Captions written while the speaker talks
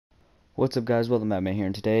What's up, guys? Welcome back, Matt here,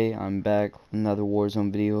 and today I'm back with another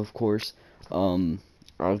Warzone video, of course.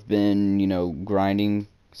 I've been, grinding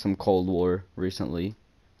some Cold War recently.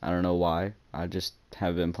 I don't know why. I just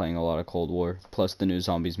have been playing a lot of Cold War. Plus, the new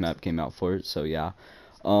Zombies map came out for it, so yeah.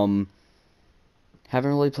 Haven't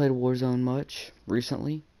really played Warzone much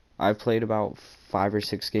recently. I've played about 5 or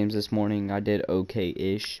 6 games this morning. I did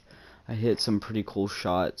okay-ish. I hit some pretty cool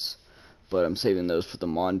shots, but I'm saving those for the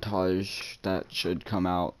montage that should come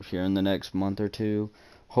out here in the next month or two,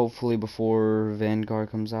 hopefully before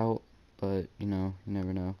Vanguard comes out, but you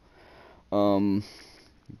never know.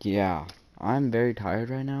 Yeah, I'm very tired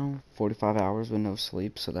right now. 45 hours with no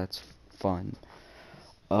sleep, so that's fun.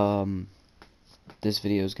 This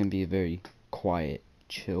video is gonna be a very quiet,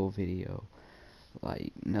 chill video.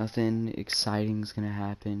 Like, nothing exciting is gonna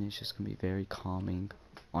happen. It's just gonna be very calming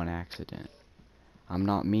on accident. I'm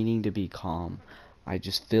not meaning to be calm. I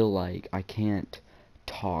just feel like I can't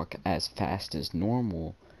talk as fast as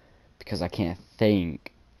normal because I can't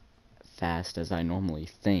think fast as I normally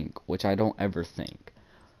think, which I don't ever think,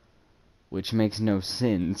 which makes no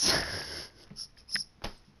sense.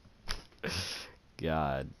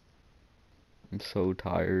 God, I'm so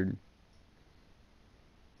tired.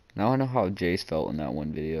 Now I know how Jace felt in that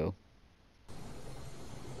one video.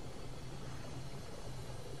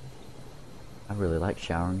 I really like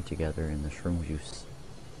showering together in the shroom juice.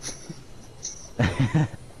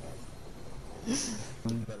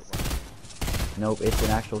 Nope, it's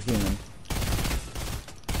an actual human.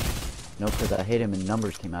 Nope, because I hit him and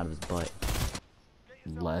numbers came out of his butt.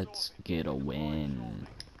 Let's get a win,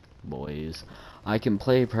 boys. I can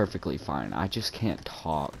play perfectly fine. I just can't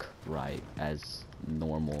talk right as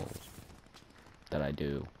normal that I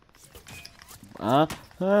do. Where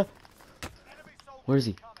is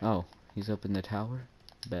he? Oh, he's up in the tower?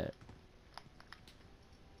 Bet.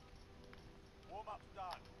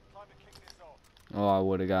 Oh, I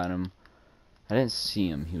would have gotten him. I didn't see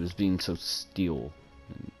him. He was being so still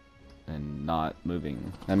and not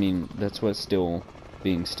moving. I mean, that's what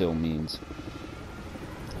being still means.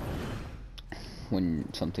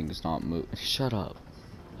 When something is not moving. Shut up.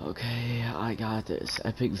 Okay, I got this.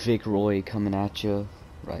 Epic Vic Roy coming at you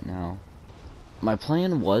right now. My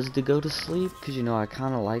plan was to go to sleep, because I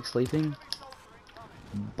kind of like sleeping.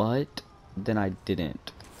 But then I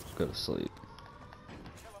didn't go to sleep.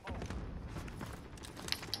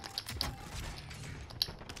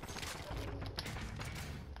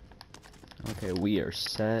 Okay, we are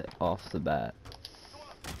set off the bat.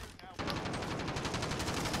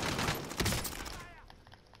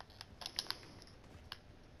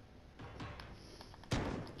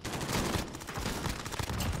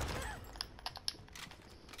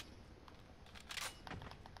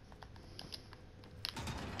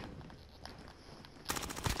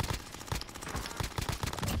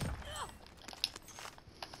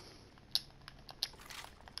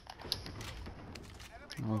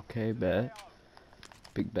 Okay, bet.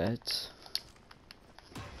 Big bets.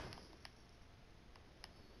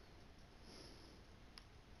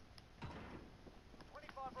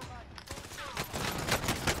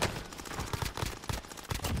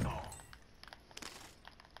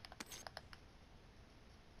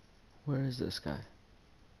 Where is this guy? I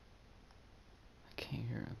can't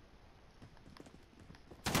hear him.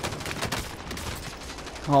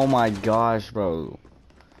 Oh my gosh, bro.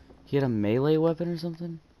 He had a melee weapon or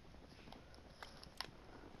something?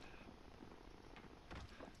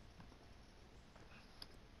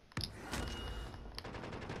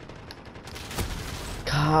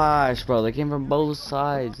 Gosh, bro, they came from both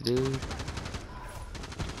sides, dude.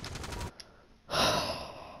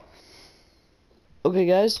 Okay,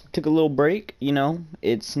 guys, took a little break.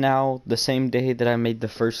 It's now the same day that I made the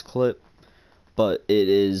first clip, but it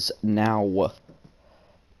is now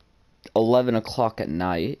 11 o'clock at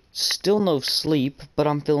night. Still no sleep, but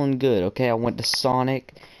I'm feeling good, okay? I went to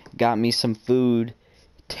Sonic, got me some food,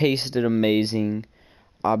 tasted amazing.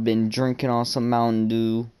 I've been drinking on some Mountain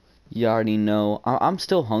Dew. You already know. I'm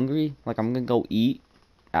still hungry. Like, I'm gonna go eat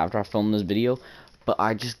after I film this video, but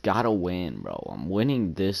I just gotta win, bro. I'm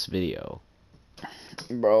winning this video.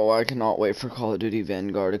 Bro, I cannot wait for Call of Duty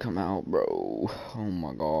Vanguard to come out, bro. Oh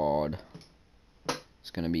my god.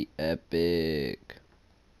 It's gonna be epic.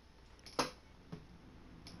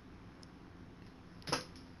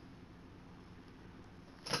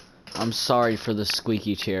 I'm sorry for the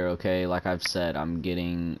squeaky chair, okay? Like I've said, I'm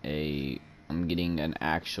getting an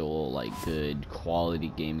actual, like, good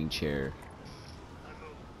quality gaming chair.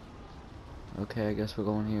 Okay, I guess we're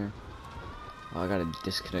going here. Oh, I gotta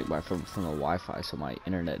disconnect from the Wi-Fi so my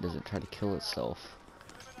internet doesn't try to kill itself.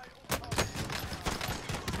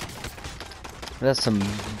 That's some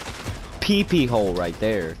pee-pee hole right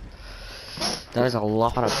there. That is a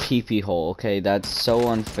lot of pee-pee hole. Okay, that's so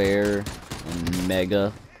unfair and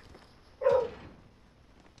mega.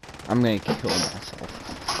 I'm gonna kill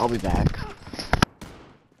myself. I'll be back.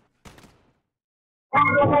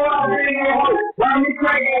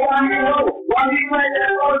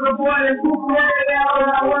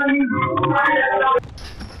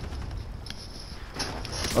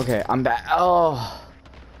 Okay, I'm back. Oh.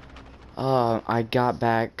 I got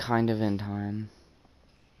back kind of in time.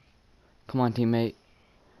 Come on, teammate.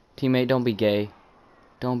 Teammate, don't be gay.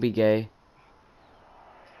 Don't be gay.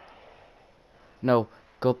 No,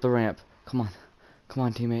 go up the ramp. Come on. Come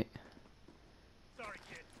on, teammate. Sorry,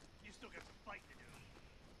 kid. You still got some fight to do.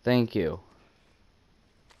 Thank you.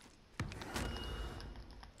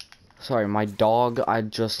 Sorry, my dog I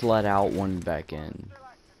just let out went back in.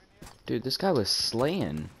 Dude, this guy was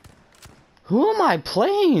slaying. Who am I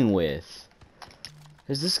playing with?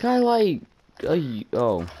 Is this guy like...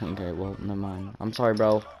 oh, okay, well, never mind. I'm sorry,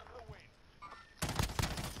 bro.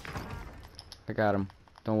 I got him.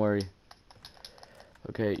 Don't worry.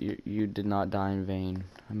 Okay, you did not die in vain.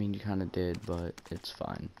 I mean, you kind of did, but it's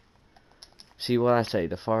fine. See what I say?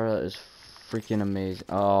 The Farah is freaking amazing.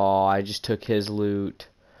 Oh, I just took his loot.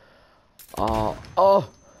 Oh.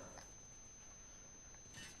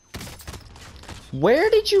 Where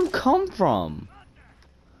did you come from?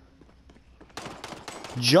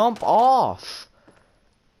 Jump off.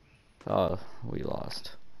 Oh, we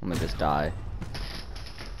lost. I'm gonna just die.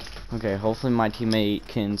 Okay, hopefully my teammate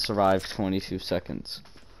can survive 22 seconds.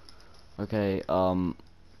 Okay, what?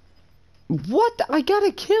 I got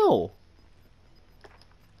a kill.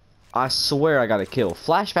 I swear I got a kill.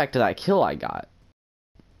 Flashback to that kill I got.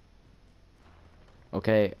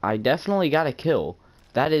 Okay, I definitely got a kill.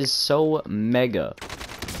 That is so mega.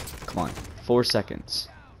 Come on, 4 seconds.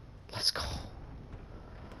 Let's go.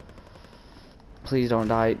 Please don't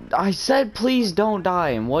die. I said please don't die,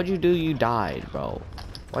 and what'd you do? You died, bro.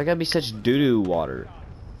 Why gotta be such doo-doo water?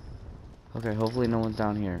 Okay, hopefully no one's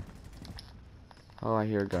down here. Oh, I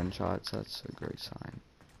hear gunshots. That's a great sign.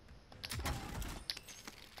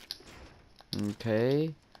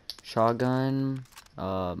 Okay. Shotgun.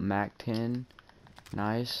 MAC-10.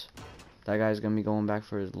 Nice. That guy's gonna be going back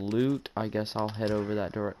for his loot. I guess I'll head over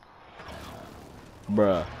that door.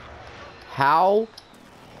 Bruh. How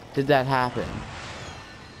did that happen?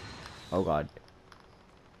 Oh god.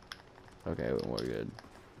 Okay, we're good.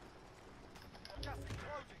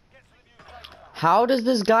 How does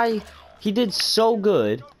this guy... He did so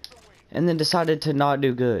good, and then decided to not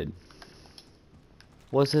do good.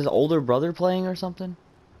 Was his older brother playing or something?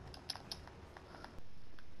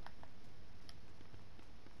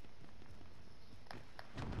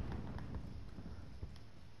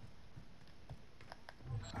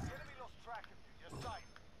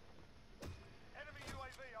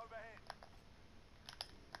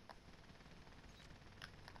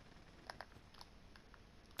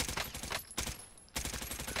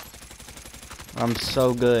 I'm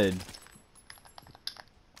so good.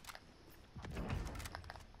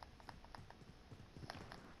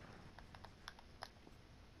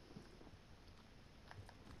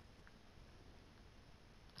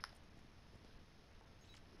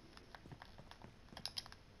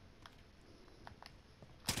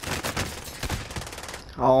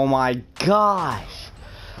 Oh my gosh.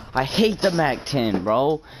 I hate the MAC-10,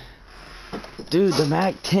 bro. Dude, the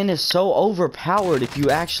MAC-10 is so overpowered if you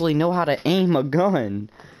actually know how to aim a gun.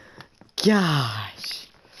 Gosh.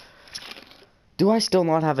 Do I still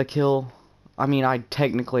not have a kill? I mean, I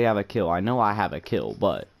technically have a kill. I know I have a kill,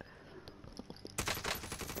 but...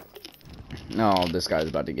 No, this guy's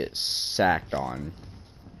about to get sacked on.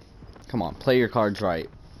 Come on, play your cards right.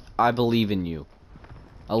 I believe in you.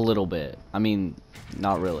 A little bit. I mean,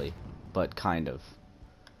 not really, but kind of.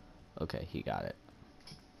 Okay, he got it.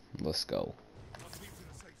 Let's go.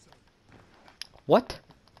 What?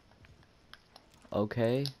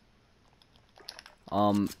 Okay.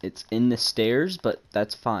 It's in the stairs, but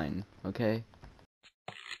that's fine, okay?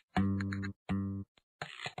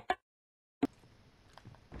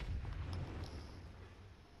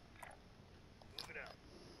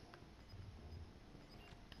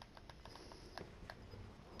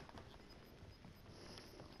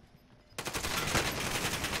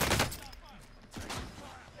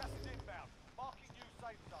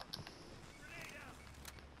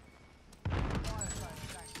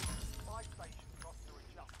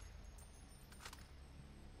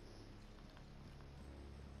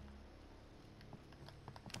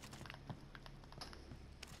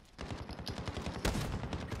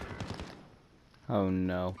 Oh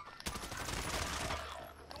no.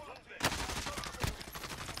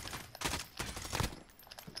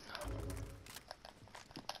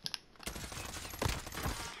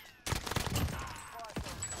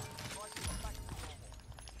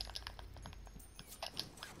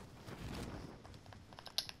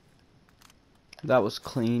 That was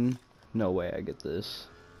clean. No way I get this.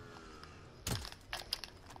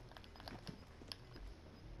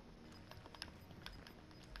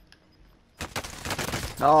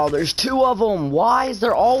 Oh, there's two of them. Why is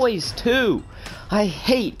there always two? I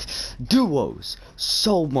hate duos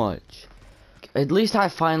so much. At least I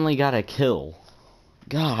finally got a kill.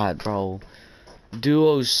 God, bro.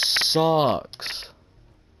 Duos sucks.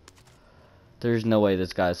 There's no way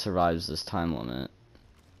this guy survives this time limit.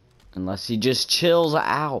 Unless he just chills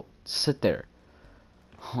out. Sit there.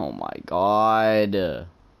 Oh my god.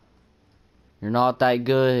 You're not that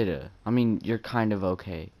good. I mean, you're kind of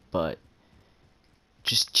okay, but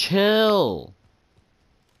just chill.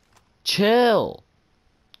 Chill.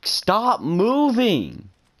 Stop moving.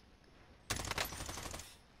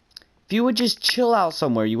 If you would just chill out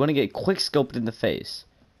somewhere, you want to get quick scoped in the face.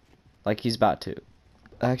 Like he's about to.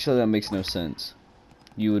 Actually, that makes no sense.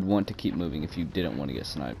 You would want to keep moving if you didn't want to get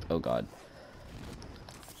sniped. Oh god.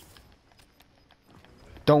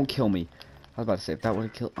 Don't kill me. I was about to say, if that would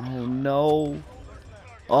have killed... Oh no.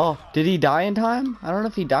 Oh, did he die in time? I don't know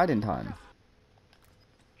if he died in time.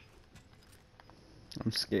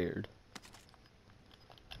 I'm scared.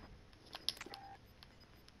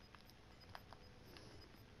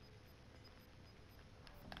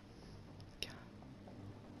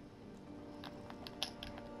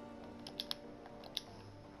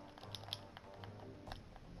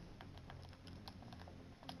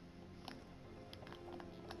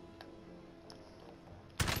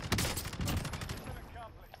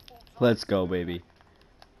 Let's go, baby.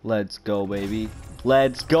 Let's go, baby.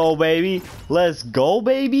 Let's go, baby. Let's go,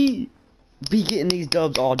 baby. Be getting these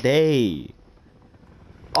dubs all day.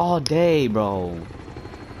 All day, bro.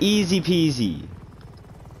 Easy peasy.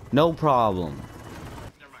 No problem.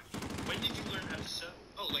 Never mind. When did you learn how to sew?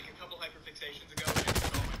 Oh, like a couple hyperfixations ago.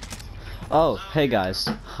 Oh, hey guys.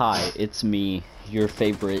 Hi, it's me, your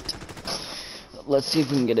favorite. Let's see if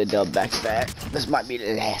we can get a dub back to back. This might be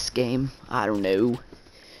the last game. I don't know.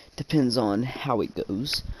 Depends on how it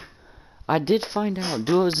goes. I did find out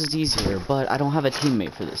duos is easier, but I don't have a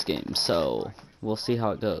teammate for this game, so we'll see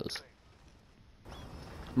how it goes.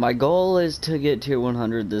 My goal is to get tier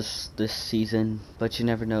 100 this season, but you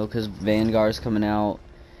never know because Vanguard's coming out.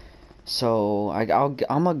 So I'm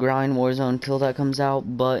gonna grind Warzone until that comes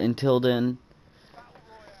out, but until then,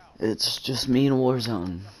 it's just me and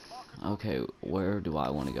Warzone. Okay, where do I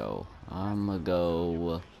want to go? I'm gonna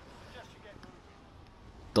go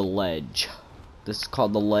the ledge. This is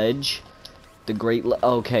called the ledge. The great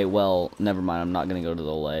okay, well, never mind. I'm not gonna go to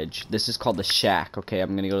the ledge. This is called the shack. Okay,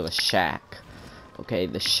 I'm gonna go to the shack. Okay,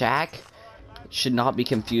 the shack should not be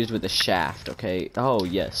confused with the shaft. Okay. Oh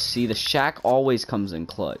yes. See, the shack always comes in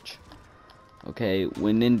clutch. Okay.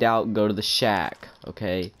 When in doubt, go to the shack.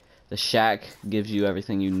 Okay. The shack gives you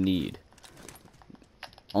everything you need.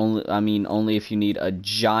 Only if you need a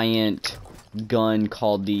giant gun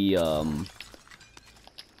called the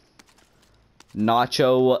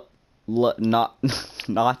Nacho,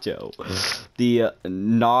 the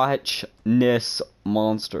Notchness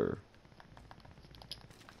monster.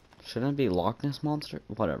 Shouldn't it be Loch Ness monster?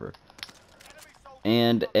 Whatever.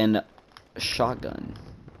 And an shotgun.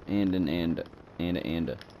 And.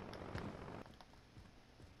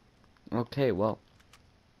 Okay, well.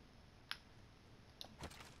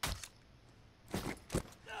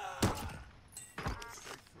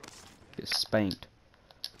 Get spanked.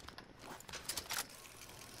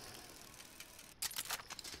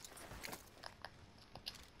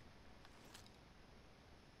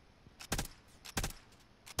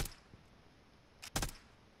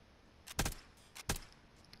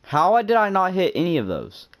 How did I not hit any of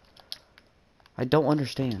those? I don't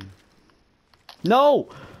understand. No!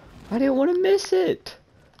 I didn't want to miss it!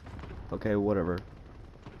 Okay, whatever.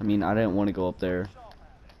 I mean, I didn't want to go up there.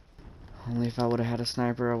 Only if I would have had a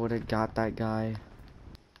sniper, I would have got that guy.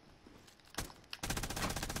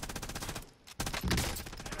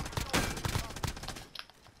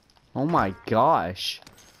 Oh my gosh.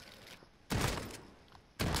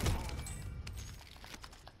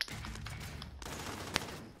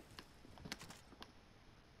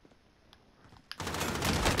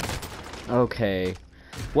 Okay.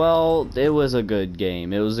 Well, it was a good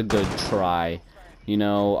game. It was a good try. You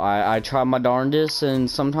know, I tried my darndest, and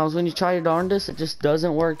sometimes when you try your darndest, it just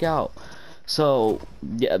doesn't work out. So,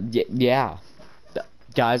 yeah.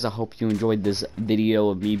 Guys, I hope you enjoyed this video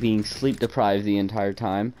of me being sleep deprived the entire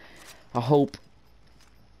time. I hope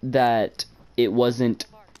that it wasn't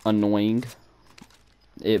annoying.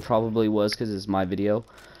 It probably was because it's my video.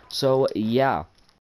 So, yeah.